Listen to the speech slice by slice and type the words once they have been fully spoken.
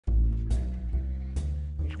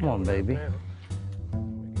Come on, baby.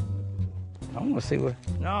 I want to see what.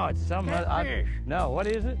 No, it's some. Catfish. No, what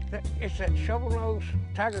is it? It's that shovel-nosed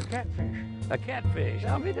tiger catfish. A catfish.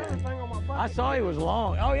 I'll be there. Everything on my bucket. I saw he was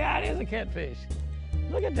long. Oh yeah, it is a catfish.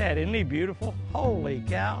 Look at that. Isn't he beautiful? Holy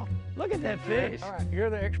cow. Look at that fish. All right, you're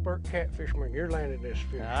the expert catfishman. You're landing this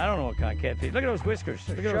fish. I don't know what kind of catfish. Look at those whiskers.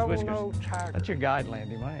 Look at those whiskers. Shovel-nosed tiger. That's your guide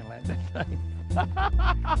landing. I ain't landing that thing.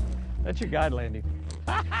 That's your guide landing.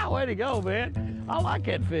 Way to go, man. I like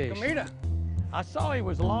catfish. Kamita. I saw he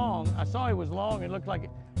was long. I saw he was long. It looked like it.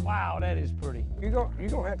 Wow, that is pretty. You're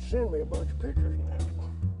gonna have to send me a bunch of pictures now.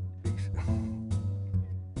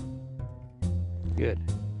 Good.